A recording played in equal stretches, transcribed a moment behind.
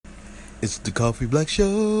It's the Coffee Black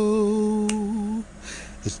Show.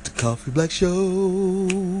 It's the Coffee Black Show.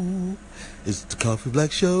 It's the Coffee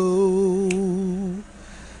Black Show.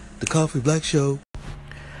 The Coffee Black Show.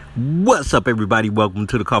 What's up, everybody? Welcome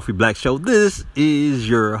to the Coffee Black Show. This is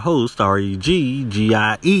your host,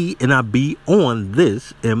 REGGIE, and I be on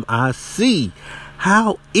this MIC.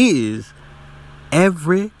 How is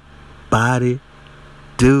everybody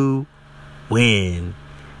doing?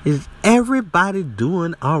 Is everybody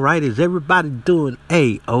doing all right? Is everybody doing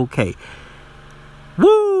A-okay?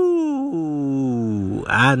 Woo!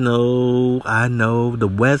 I know the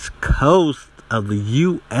West Coast of the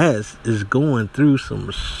U.S. is going through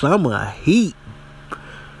some summer heat.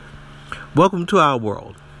 Welcome to our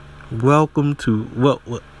world. Welcome to,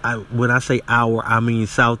 when I say our, I mean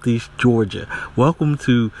Southeast Georgia. Welcome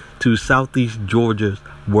to Southeast Georgia's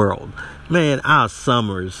world. Man, our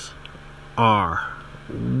summers are,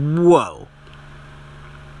 whoa.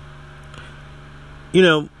 You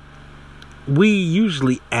know, we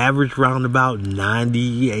usually average around about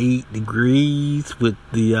 98 degrees with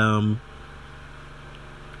the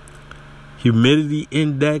humidity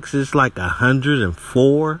index is like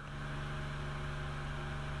 104.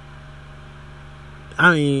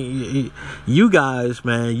 I mean, you guys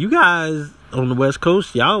on the West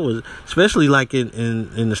Coast, y'all was, especially like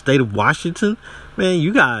in the state of Washington, man,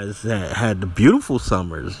 you guys had the beautiful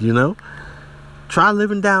summers, you know. Try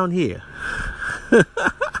living down here.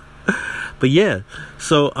 But yeah,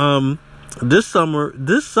 so this summer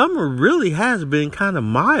really has been kind of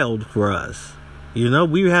mild for us. You know,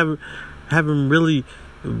 we haven't really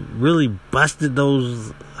busted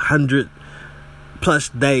those 100+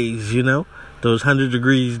 days, you know, those 100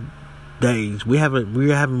 degrees days. We haven't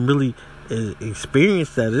really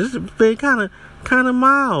experienced that. It's been kind of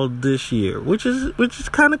mild this year, which is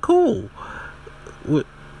kind of cool.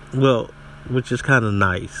 Well, which is kind of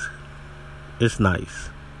nice. It's nice.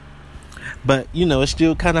 But, you know, it's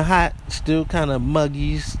still kind of hot, still kind of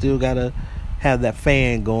muggy, still got to have that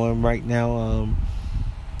fan going right now.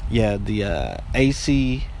 Yeah, the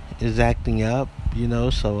AC is acting up, you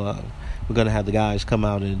know, so we're going to have the guys come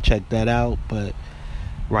out and check that out. But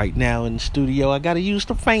right now in the studio, I got to use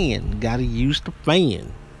the fan.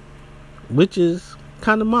 Which is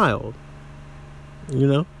kind of mild, you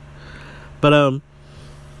know. But,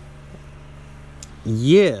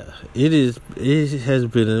 yeah, it has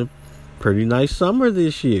been a pretty nice summer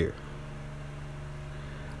this year.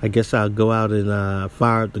 I guess I'll go out and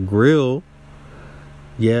fire up the grill.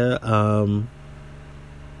 Yeah,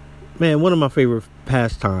 man, one of my favorite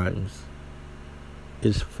pastimes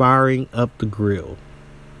is firing up the grill.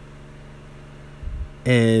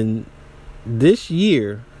 And this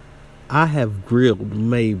year, I have grilled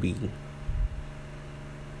maybe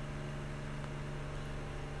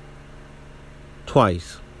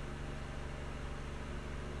twice.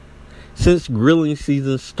 Since grilling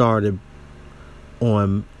season started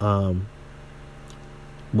on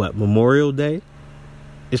Memorial Day,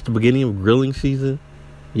 it's the beginning of grilling season.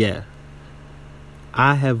 Yeah,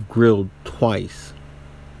 I have grilled twice.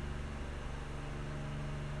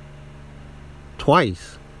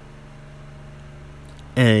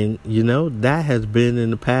 And you know, that has been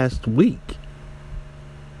in the past week.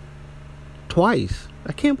 Twice.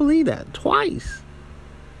 I can't believe that. Twice.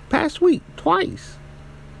 Past week. Twice.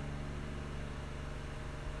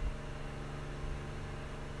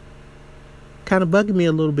 Kind of bugging me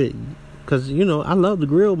a little bit, because, you know, I love the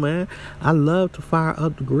grill, man. I love to fire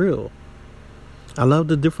up the grill. I love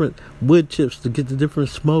the different wood chips to get the different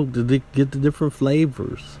smoke, to get the different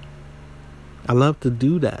flavors. I love to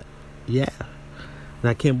do that. Yeah. And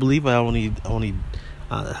I can't believe I only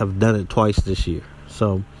have done it twice this year.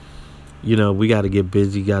 So, you know, we got to get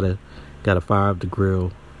busy. Got to fire up the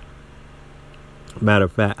grill. Matter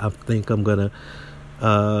of fact, I think I'm going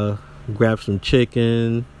to grab some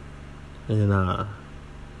chicken and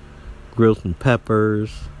grill some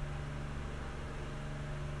peppers.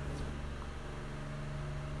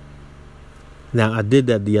 Now, I did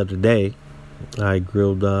that the other day. I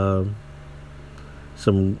grilled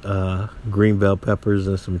some green bell peppers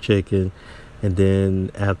and some chicken, and then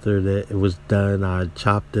after that it was done, I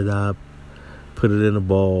chopped it up, put it in a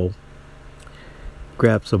bowl,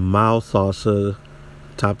 grabbed some mild salsa,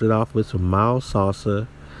 topped it off with some mild salsa,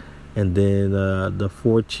 and then the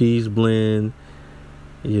 4 cheese blend,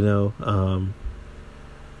 you know,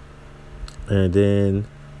 and then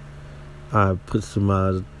I put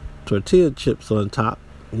some tortilla chips on top,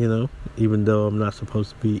 you know, even though I'm not supposed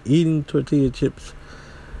to be eating tortilla chips.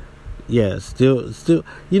 Yeah, still,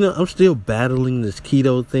 you know, I'm still battling this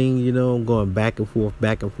keto thing, you know. I'm going back and forth.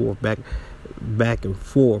 But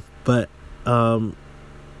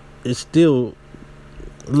it's still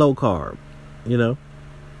low carb, you know.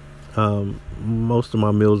 Most of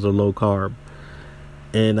my meals are low carb,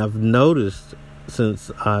 and I've noticed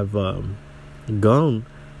since I've gone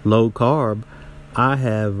low carb, I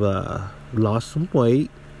have lost some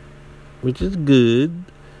weight, which is good.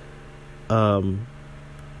 By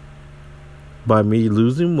me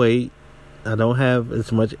losing weight, I don't have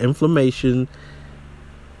as much inflammation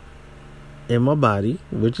in my body,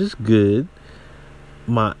 which is good.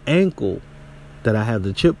 My ankle that I have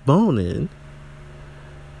the chip bone in,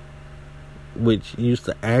 which used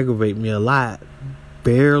to aggravate me a lot,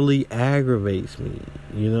 barely aggravates me,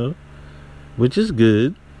 you know, which is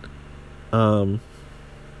good.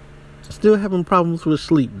 Still having problems with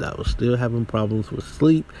sleep though.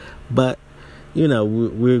 But you know,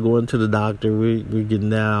 we're going to the doctor. We're getting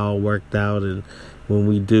that all worked out, and when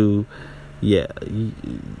we do, yeah,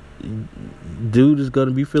 dude is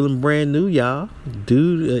gonna be feeling brand new, y'all.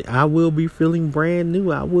 Dude, I will be feeling brand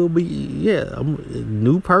new. I'm a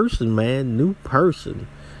new person, man. New person.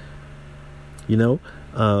 You know,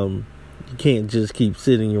 you can't just keep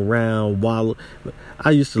sitting around wallow.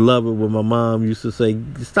 I used to love it when my mom used to say,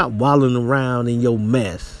 "Stop wallowing around in your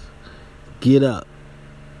mess. Get up.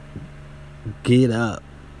 Get up."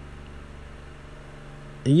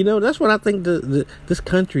 And you know, that's what I think this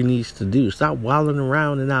country needs to do. Stop wallowing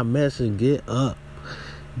around in our mess and get up.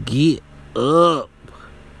 Get up.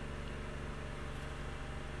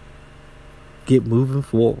 Get moving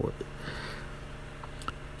forward.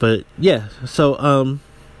 But yeah, so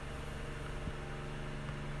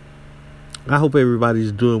I hope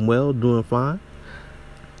everybody's doing well, doing fine.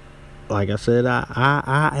 Like I said,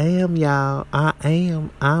 I am, y'all. I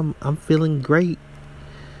am. I'm feeling great.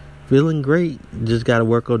 Feeling great. Just got to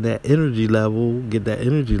work on that energy level. Get that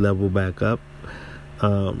energy level back up.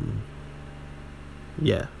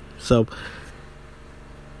 Yeah. So,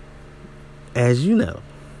 as you know,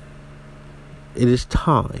 it is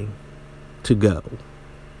time to go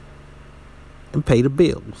and pay the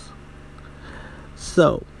bills.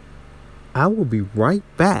 So, I will be right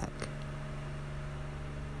back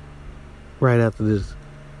right after this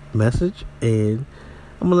message, and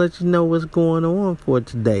I'm going to let you know what's going on for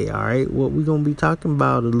today, all right? What we're going to be talking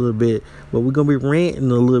about a little bit, what we're going to be ranting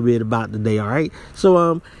a little bit about today, all right?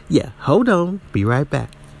 So, yeah, hold on. Be right back.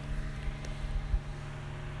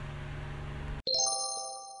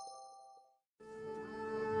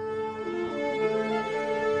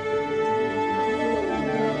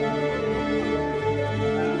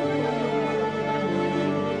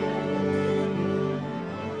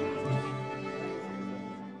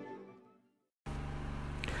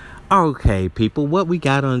 Okay, people, what we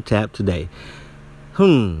got on tap today?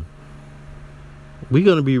 We're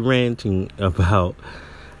going to be ranting about,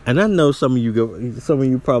 and I know some of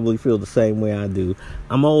you probably feel the same way I do.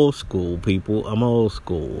 I'm old school, people. I'm old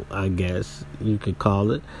school, I guess you could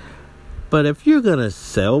call it. But if you're going to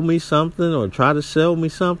sell me something or try to sell me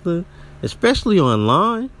something, especially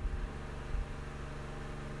online,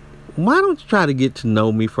 why don't you try to get to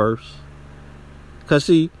know me first? Because,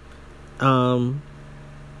 see,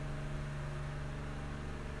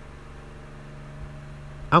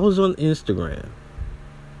 I was on Instagram.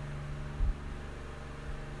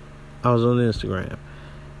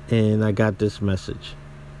 And I got this message.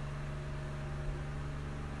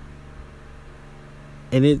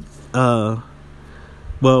 And it,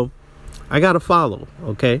 well, I got to follow,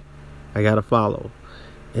 okay? I got to follow.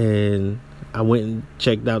 And I went and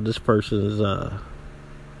checked out this person's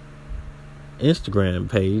Instagram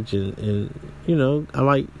page. And you know,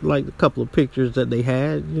 I like a couple of pictures that they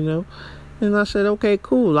had, you know. And I said, okay,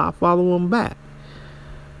 cool, I'll follow him back.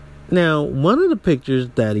 Now, one of the pictures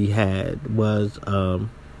that he had was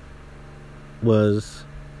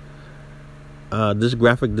this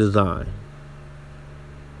graphic design.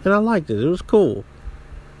 And I liked it. It was cool.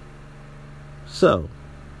 So,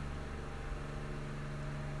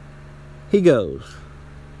 he goes,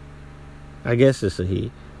 I guess it's a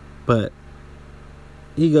he, but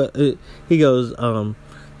he goes,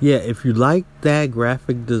 yeah, if you like that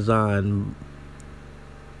graphic design,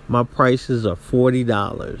 my prices are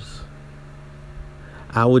 $40.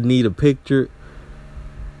 I would need a picture,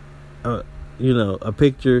 a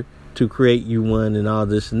picture to create you one and all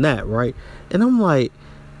this and that, right? And I'm like,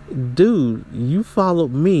 dude, you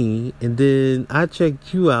followed me, and then I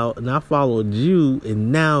checked you out, and I followed you,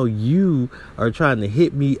 and now you are trying to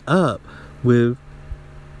hit me up with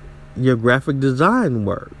your graphic design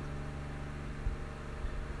work.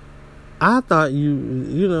 I thought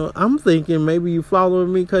I'm thinking maybe you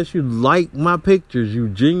following me because you like my pictures. You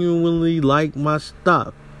genuinely like my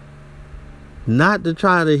stuff. Not to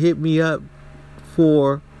try to hit me up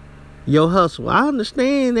for your hustle. I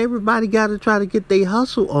understand everybody got to try to get their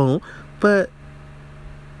hustle on, but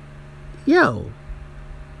yo,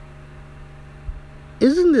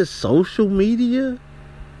 isn't this social media?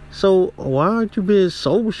 So why aren't you being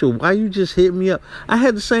social? Why you just hit me up? I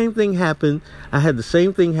had the same thing happen.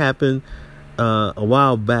 A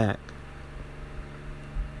while back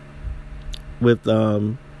with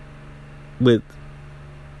the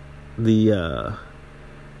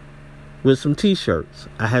with some t-shirts.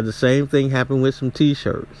 I had the same thing happen with some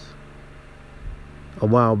t-shirts a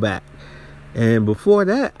while back. And before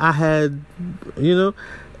that, I had, I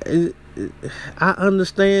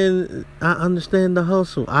understand the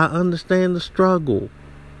hustle. I understand the struggle.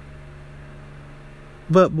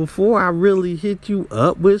 But before I really hit you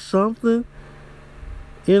up with something,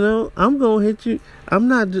 I'm going to hit you. I'm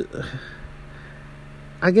not,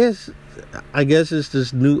 I guess it's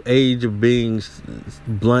this new age of being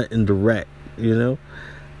blunt and direct,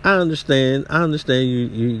 I understand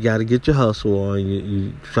you got to get your hustle on.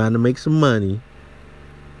 You trying to make some money.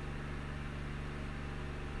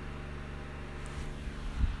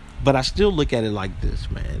 But I still look at it like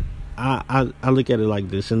this, man. I look at it like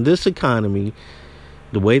this. In this economy,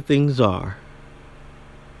 the way things are,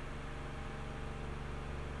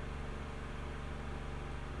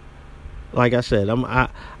 like I said,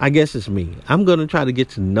 I guess it's me. I'm going to try to get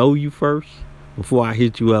to know you first before I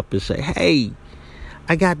hit you up and say, hey,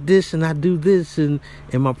 I got this and I do this and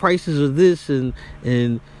my prices are this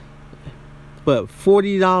but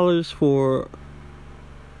 $40 for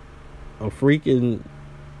a freaking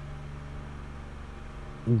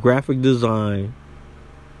graphic design,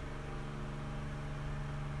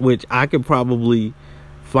 which I could probably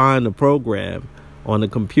find a program on the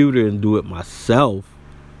computer and do it myself.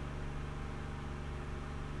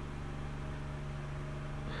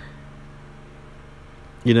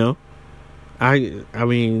 I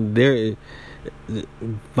mean, there,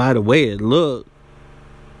 by the way it looked,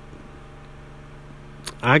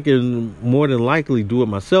 I can more than likely do it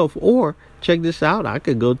myself. Or check this out, I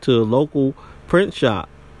could go to a local print shop,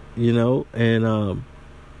 and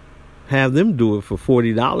have them do it for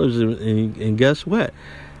 $40, and guess what?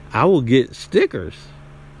 I will get stickers.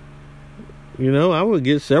 I would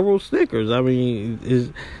get several stickers. I mean,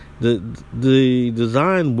 the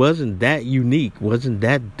design wasn't that unique, wasn't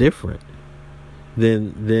that different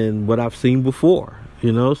than what I've seen before,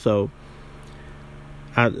 so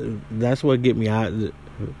that's what get me out.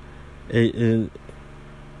 And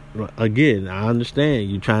again, I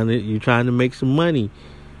understand you're trying to make some money.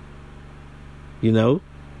 You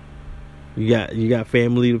got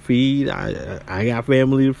family to feed. I got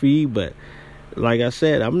family to feed, but like I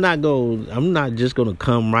said, I'm not just gonna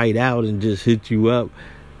come right out and just hit you up.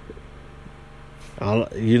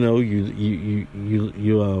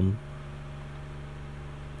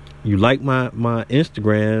 You like my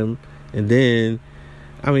Instagram, and then,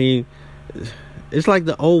 I mean, it's like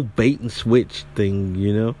the old bait and switch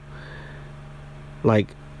thing,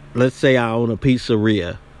 Like, let's say I own a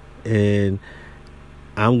pizzeria, and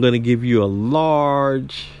I'm gonna give you a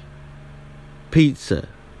large pizza.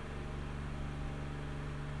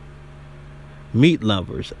 Meat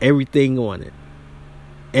lovers, everything on it.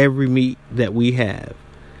 Every meat that we have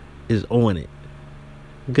is on it.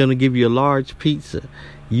 I'm gonna give you a large pizza.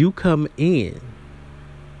 You come in,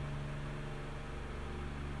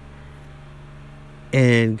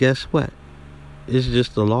 and guess what? It's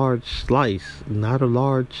just a large slice, not a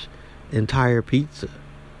large entire pizza.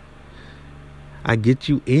 I get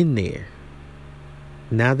you in there.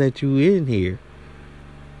 Now that you in here,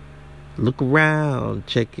 look around,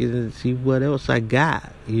 check it and see what else I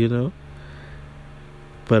got,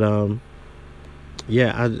 But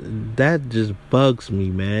yeah, that just bugs me,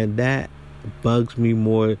 man. That bugs me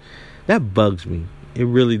more. That bugs me. It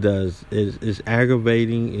really does. It's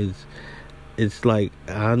aggravating. It's like,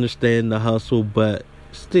 I understand the hustle, but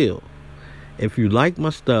still, if you like my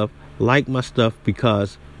stuff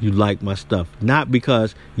because you like my stuff, not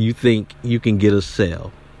because you think you can get a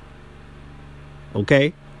sale.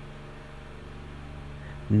 Okay?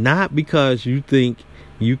 Not because you think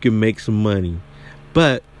you can make some money.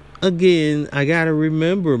 But again, I gotta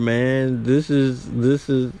remember, man, this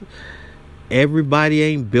is everybody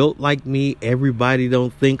ain't built like me. Everybody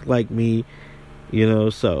don't think like me,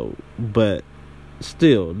 so, but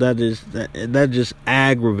still, that just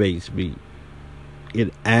aggravates me.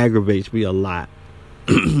 It aggravates me a lot.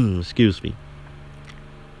 Excuse me.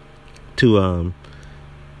 To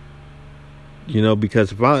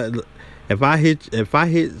because if I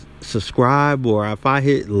hit subscribe, or if I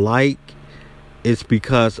hit like, it's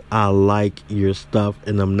because I like your stuff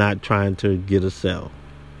and I'm not trying to get a sell.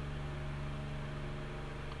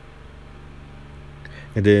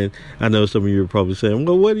 And then I know some of you are probably saying,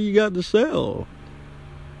 well, what do you got to sell?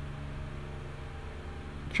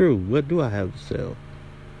 True. What do I have to sell?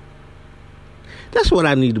 That's what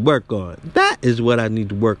I need to work on. That is what I need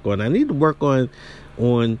to work on. I need to work on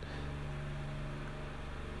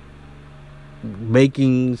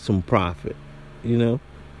making some profit, you know.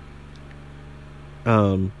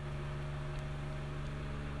 A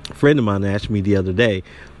friend of mine asked me the other day,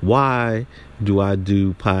 why do I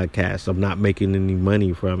do podcasts? I'm not making any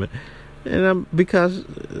money from it. And because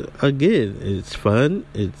again, it's fun,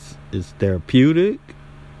 it's therapeutic,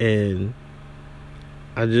 and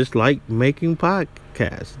I just like making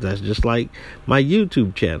podcasts. That's just like my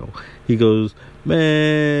YouTube channel. He goes,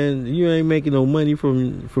 man, you ain't making no money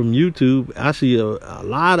from YouTube. I see a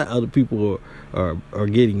lot of other people are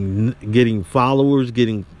getting followers,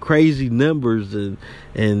 getting crazy numbers, and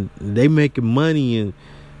they making money, and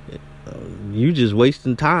you just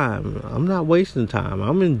wasting time. I'm not wasting time.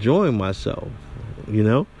 I'm enjoying myself. You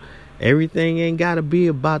know, everything ain't gotta be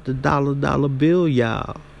about the dollar bill,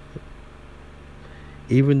 y'all.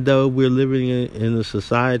 Even though we're living in a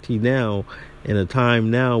society now, in a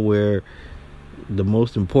time now where the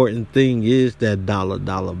most important thing is that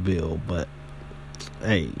dollar bill. But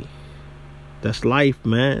hey, that's life,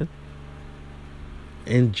 man.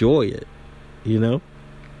 Enjoy it, you know?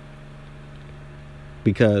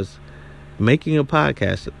 Because making a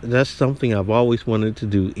podcast, that's something I've always wanted to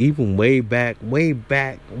do, even way back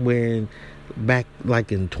when,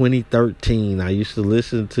 like in 2013, I used to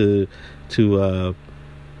listen to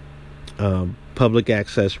public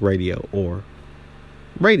access radio or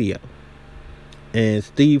radio, and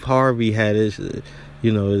Steve Harvey had his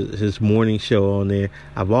morning show on there.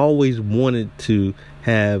 I've always wanted to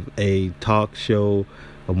have a talk show,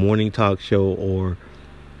 a morning talk show, or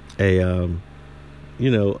a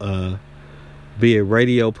be a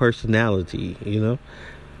radio personality. You know,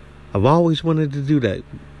 I've always wanted to do that.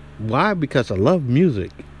 Why? Because I love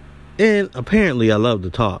music, and apparently I love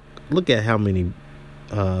to talk. Look at how many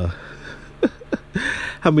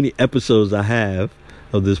how many episodes I have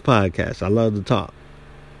of this podcast. I love to talk.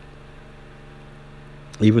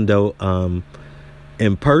 Even though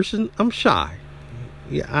in person I'm shy.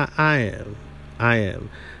 Yeah, I am.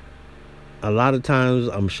 A lot of times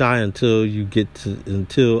I'm shy until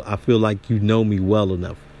I feel like you know me well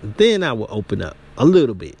enough. Then I will open up a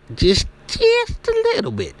little bit. Just a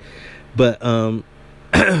little bit. But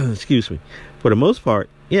excuse me. For the most part,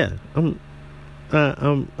 yeah, I'm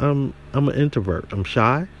an introvert. I'm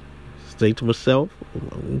shy. Stay to myself.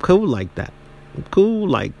 I'm cool like that.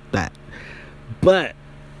 But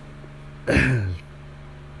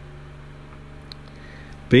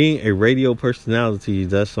being a radio personality,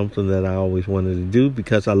 that's something that I always wanted to do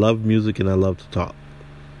because I love music and I love to talk.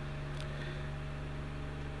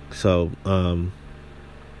 So,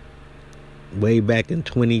 way back in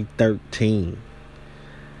 2013,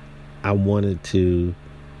 I wanted to,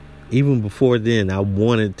 even before then, I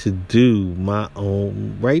wanted to do my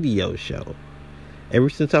own radio show. Ever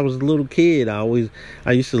since I was a little kid, I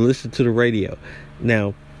used to listen to the radio.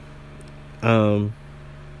 Now,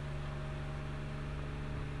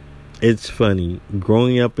 it's funny,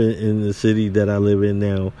 growing up in the city that I live in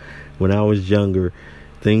now, when I was younger,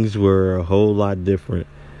 things were a whole lot different.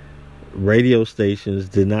 Radio stations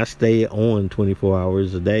did not stay on 24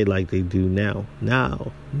 hours a day like they do now.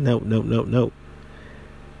 No.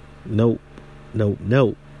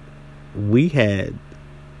 We had,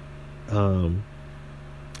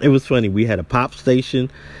 it was funny. We had a pop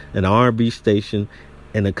station, an R&B station,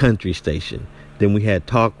 and a country station. Then we had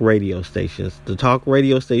talk radio stations. The talk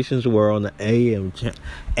radio stations were on the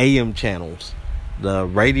AM channels. The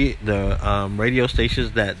radio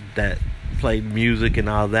stations that played music and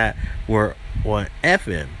all that were on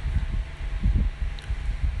FM.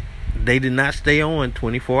 They did not stay on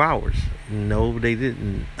 24 hours. No, they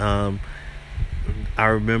didn't. I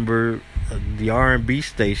remember the R&B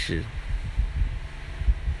station.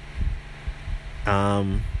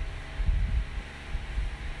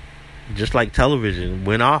 Just like television,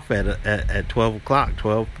 went off at 12 o'clock,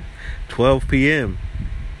 12 p.m.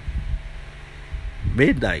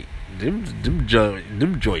 midnight.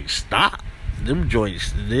 Them joints stopped. Them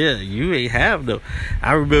joints, yeah, you ain't have no.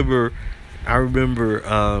 I remember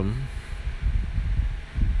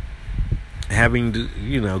having to,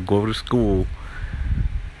 go to school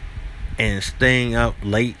and staying up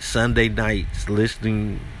late Sunday nights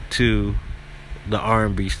listening to the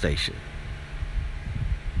R&B station.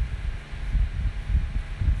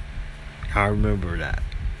 I remember that.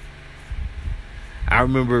 I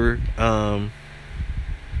remember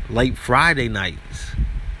late Friday nights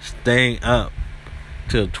staying up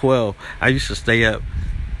till 12. I used to stay up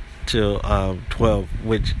till 12,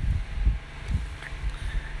 which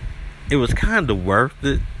it was kind of worth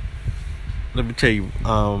it. Let me tell you,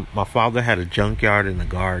 my father had a junkyard in the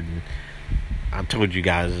garden. I told you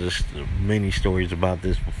guys this, many stories about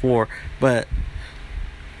this before, but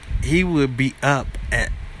he would be up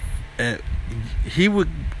at he would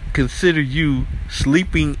consider you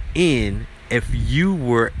sleeping in if you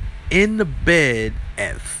were in the bed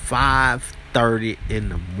at 5:30 in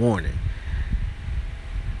the morning.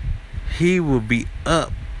 He would be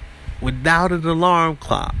up without an alarm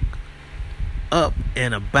clock, up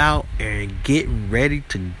and about and getting ready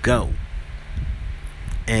to go.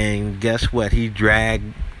 And guess what? He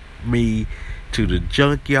dragged me to the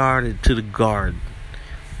junkyard and to the garden,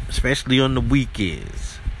 especially on the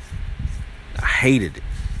weekends. I hated it.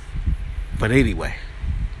 But anyway,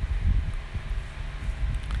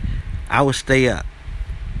 I would stay up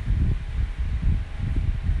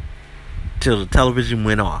till the television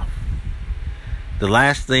went off. The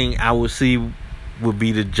last thing I would see would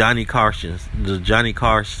be the Johnny Carson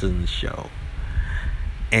show.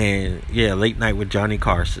 And yeah, Late Night with Johnny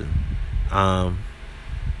Carson.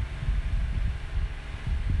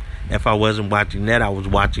 If I wasn't watching that, I was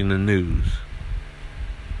watching the news.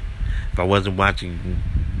 If I wasn't watching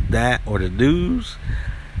that or the news,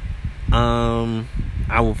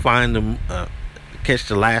 I would find them, catch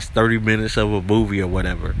the last 30 minutes of a movie or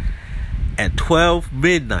whatever. At 12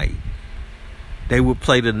 midnight, they would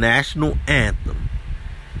play the national anthem,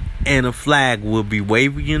 and a flag would be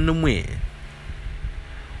waving in the wind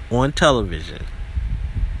on television.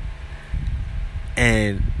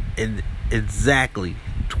 And exactly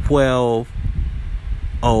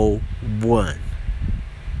 12:01,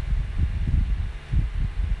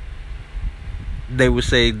 they would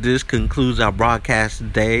say, "This concludes our broadcast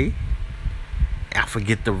today." I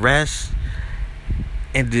forget the rest.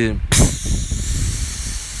 And then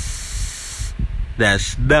that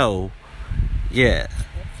snow, yeah,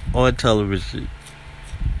 on television.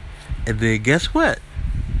 And then guess what?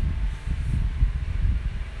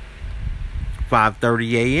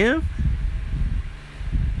 5:30 a.m.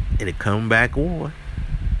 it'll come back on.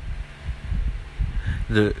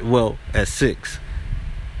 At 6.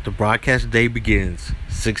 The broadcast day begins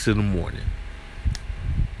 6 in the morning.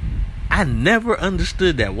 I never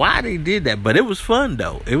understood that, why they did that, but it was fun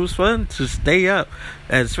though. It was fun to stay up,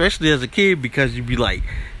 and especially as a kid, because you'd be like,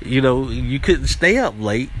 you couldn't stay up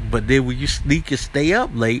late, but then when you sneak and stay up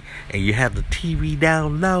late, and you have the TV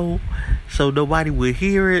down low, so nobody would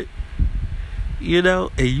hear it,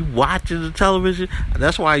 and you watching the television.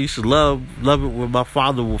 That's why I used to love it when my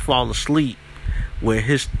father would fall asleep with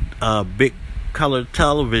his big color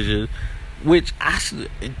television, which I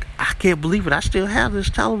can't believe it. I still have this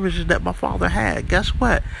television that my father had. Guess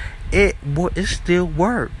what? It still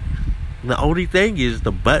works. The only thing is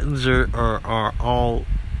the buttons are all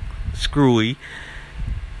screwy.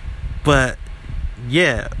 But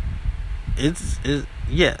yeah, it's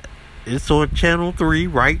on channel 3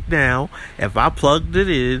 right now. If I plugged it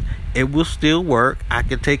in, it will still work. I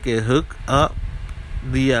can take and hook up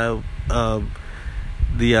the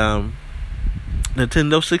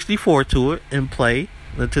Nintendo 64 to it and play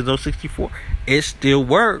Nintendo 64. It still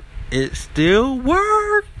works.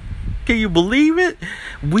 Can you believe it?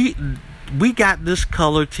 We got this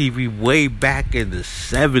color TV way back in the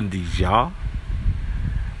 70s, y'all.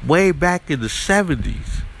 Way back in the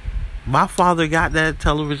 70s. My father got that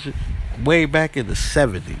television way back in the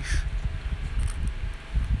 70s.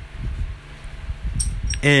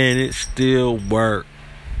 And it still works.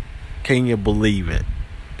 Can you believe it?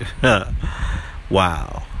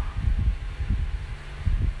 Wow.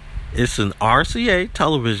 It's an RCA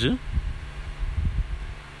television.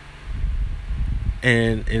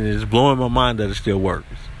 And it's blowing my mind that it still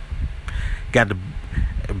works. Got the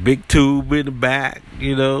big tube in the back,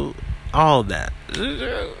 all that.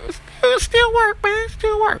 It still work, man. It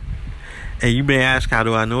still work. And you may ask, how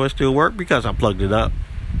do I know it still work? Because I plugged it up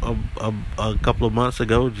a couple of months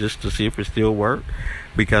ago just to see if it still worked.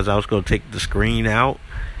 Because I was going to take the screen out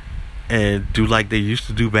and do like they used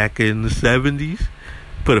to do back in the 70s.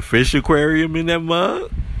 Put a fish aquarium in that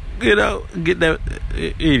mug. Get that.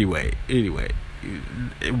 Anyway.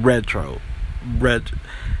 Retro.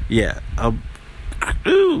 Yeah.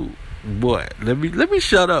 Ooh, boy. Let me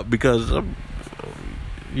shut up, because some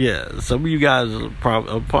of you guys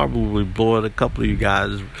are probably blowing a couple of you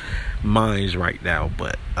guys' minds right now.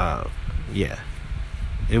 But yeah.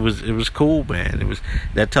 It was cool, man. It was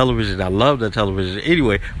that television. I love that television.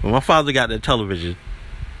 Anyway, when my father got that television,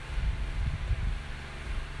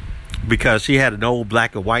 because he had an old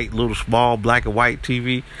black and white, little small black and white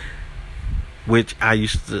TV, which I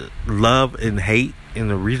used to love and hate. And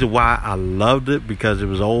the reason why I loved it, because it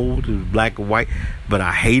was old, it was black and white, but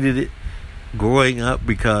I hated it growing up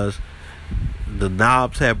because the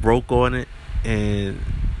knobs had broke on it. And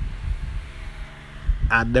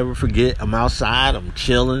I never forget, I'm outside, I'm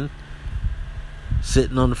chilling,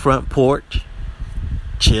 sitting on the front porch,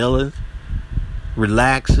 chilling,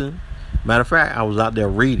 relaxing. Matter of fact, I was out there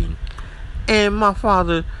reading, and my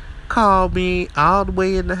father called me all the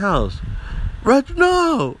way in the house.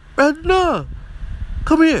 Reginald,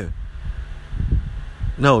 come here.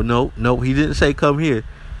 No, he didn't say come here.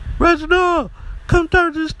 Reginald, come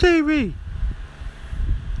turn this TV.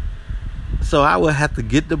 So I would have to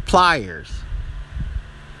get the pliers.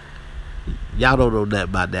 Y'all don't know nothing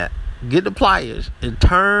about that. Get the pliers and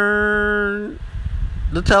turn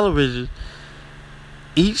the television,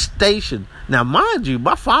 each station. Now, mind you,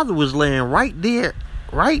 my father was laying right there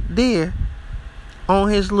on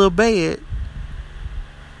his little bed.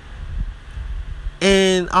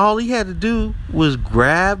 And all he had to do was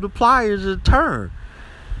grab the pliers and turn.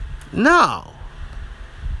 No.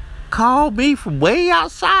 Call me from way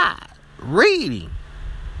outside, reading,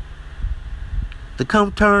 to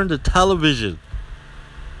come turn the television.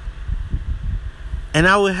 And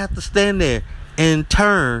I would have to stand there and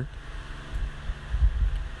turn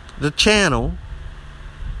the channel.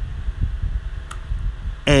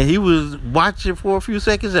 And he was watching for a few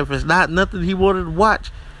seconds. If it's not nothing he wanted to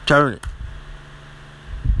watch, turn it.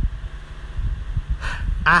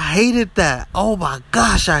 I hated that. Oh my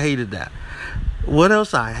gosh, I hated that. What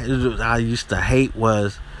else I used to hate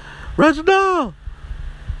was, Reginald,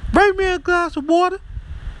 bring me a glass of water.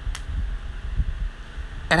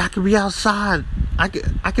 And I could be outside. I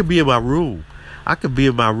could be in my room. I could be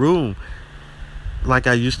in my room like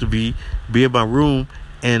I used to be in my room,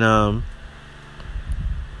 and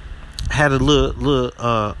had a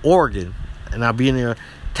little organ, and I'd be in there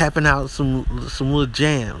tapping out some little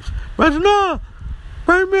jams. Reginald,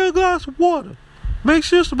 bring me a glass of water. Make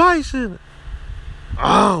sure some ice in it.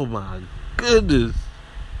 Oh my goodness.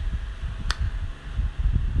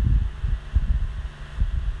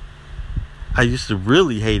 I used to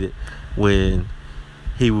really hate it when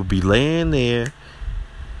he would be laying there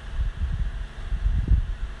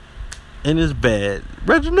in his bed.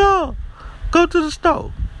 Reginald, go to the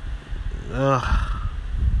stove.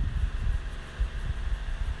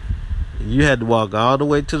 You had to walk all the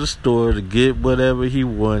way to the store to get whatever he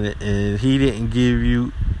wanted, and he didn't give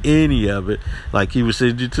you any of it. Like, he would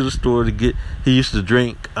send you to the store to get, he used to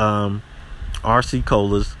drink RC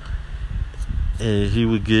colas, and he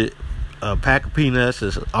would get a pack of peanuts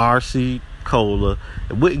as RC cola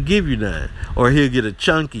and wouldn't give you none. Or he'll get a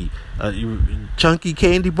chunky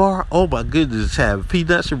candy bar. Oh my goodness, have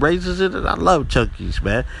peanuts and raisins in it. I love chunkies,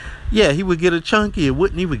 man. Yeah, he would get a chunky and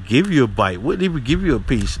wouldn't even give you a bite, wouldn't even give you a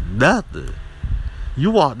piece, nothing.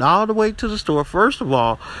 You walked all the way to the store. First of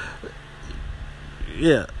all,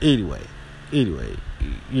 yeah, anyway,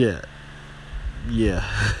 yeah.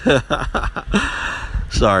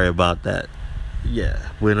 Sorry about that. Yeah,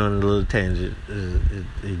 went on a little tangent.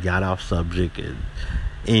 It got off subject, and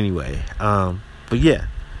anyway, but yeah,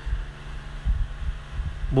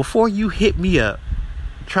 before you hit me up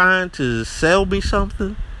trying to sell me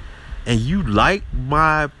something, and you like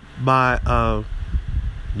my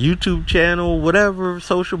YouTube channel, whatever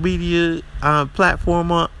social media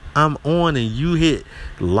platform I'm on, and you hit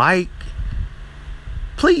like,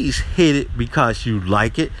 please hit it because you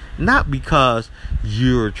like it, not because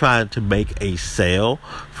you're trying to make a sale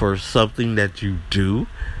for something that you do.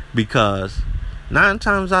 Because 9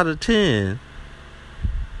 times out of 10,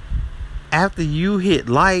 after you hit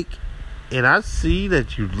like and I see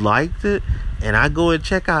that you liked it, and I go and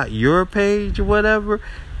check out your page or whatever,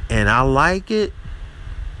 and I like it,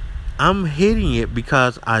 I'm hitting it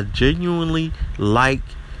because I genuinely like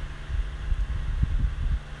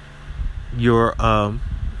your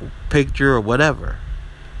picture or whatever.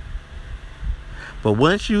 But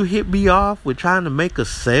once you hit me off with trying to make a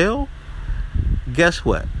sale, guess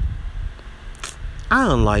what?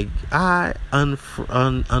 I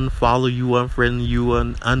unfollow you, unfriend you,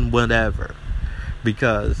 whatever,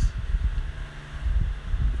 because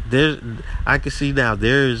I can see now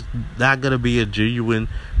there's not gonna be a genuine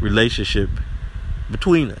relationship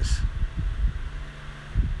between us.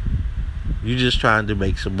 You're just trying to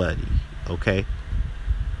make some money, okay?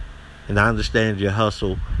 And I understand your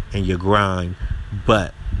hustle and your grind,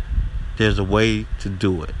 but there's a way to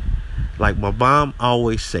do it. Like my mom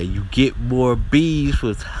always say, you get more bees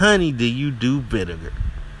with honey than you do vinegar.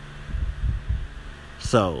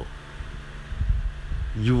 So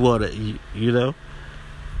you want to,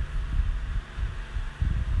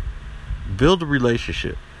 build a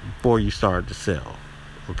relationship before you start to sell.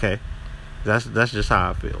 Okay? That's just how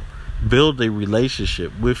I feel. Build a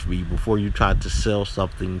relationship with me before you try to sell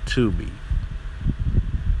something to me.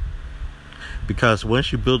 Because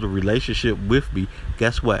once you build a relationship with me,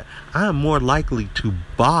 guess what? I am more likely to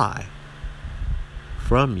buy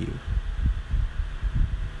from you.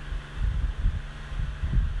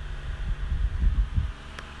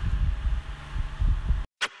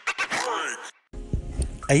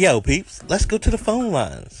 Hey, yo, peeps, let's go to the phone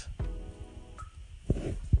lines.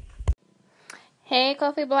 Hey,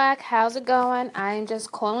 Coffee Black, how's it going? I'm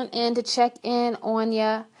just calling in to check in on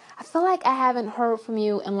ya. I feel like I haven't heard from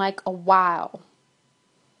you in like a while.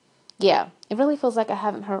 Yeah, it really feels like I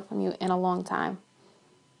haven't heard from you in a long time.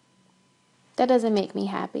 That doesn't make me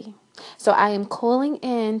happy. So I am calling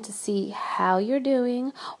in to see how you're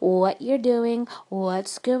doing,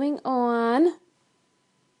 what's going on,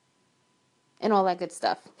 and all that good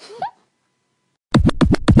stuff.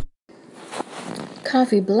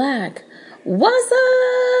 Coffee Black, what's up?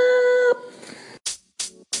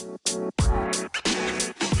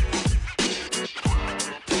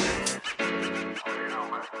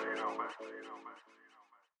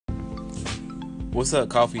 What's up,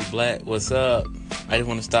 Coffee Black? What's up? I just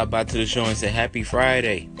want to stop by to the show and say happy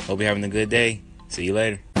Friday. Hope you're having a good day. See you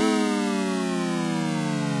later.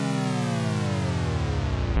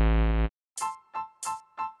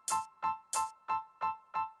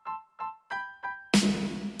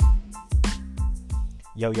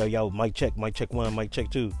 Yo, mic check 1, mic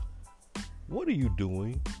check 2. What are you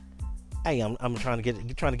doing? Hey, I'm trying to get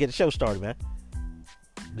the show started, man.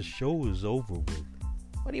 The show is over with.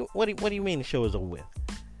 What do you mean the show is over with?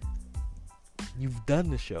 You've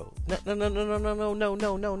done the show. No.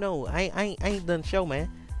 I ain't done the show, man.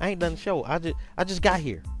 I ain't done the show. I just got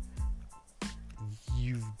here.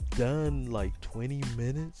 You've done like 20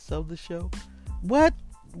 minutes of the show? What?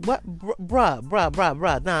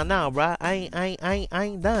 Bruh. Nah, bruh. I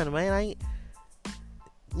ain't done, man.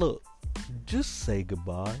 Look, just say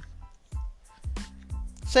goodbye.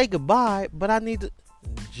 Say goodbye, but I need to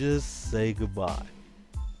just say goodbye.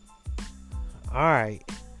 Alright.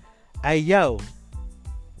 Hey, yo.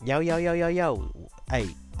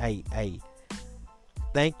 Hey.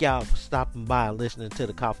 Thank y'all for stopping by and listening to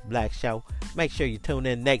the Coffee Black Show. Make sure you tune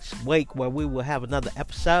in next week where we will have another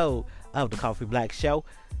episode of the Coffee Black Show.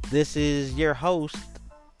 This is your host,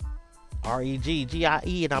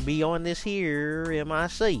 REGGIE, and I'll be on this here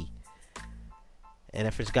MIC. And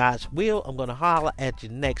if it's God's will, I'm going to holler at you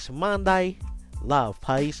next Monday. Love,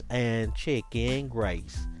 peace, and chicken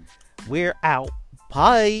grace. We're out.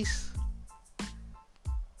 Peace.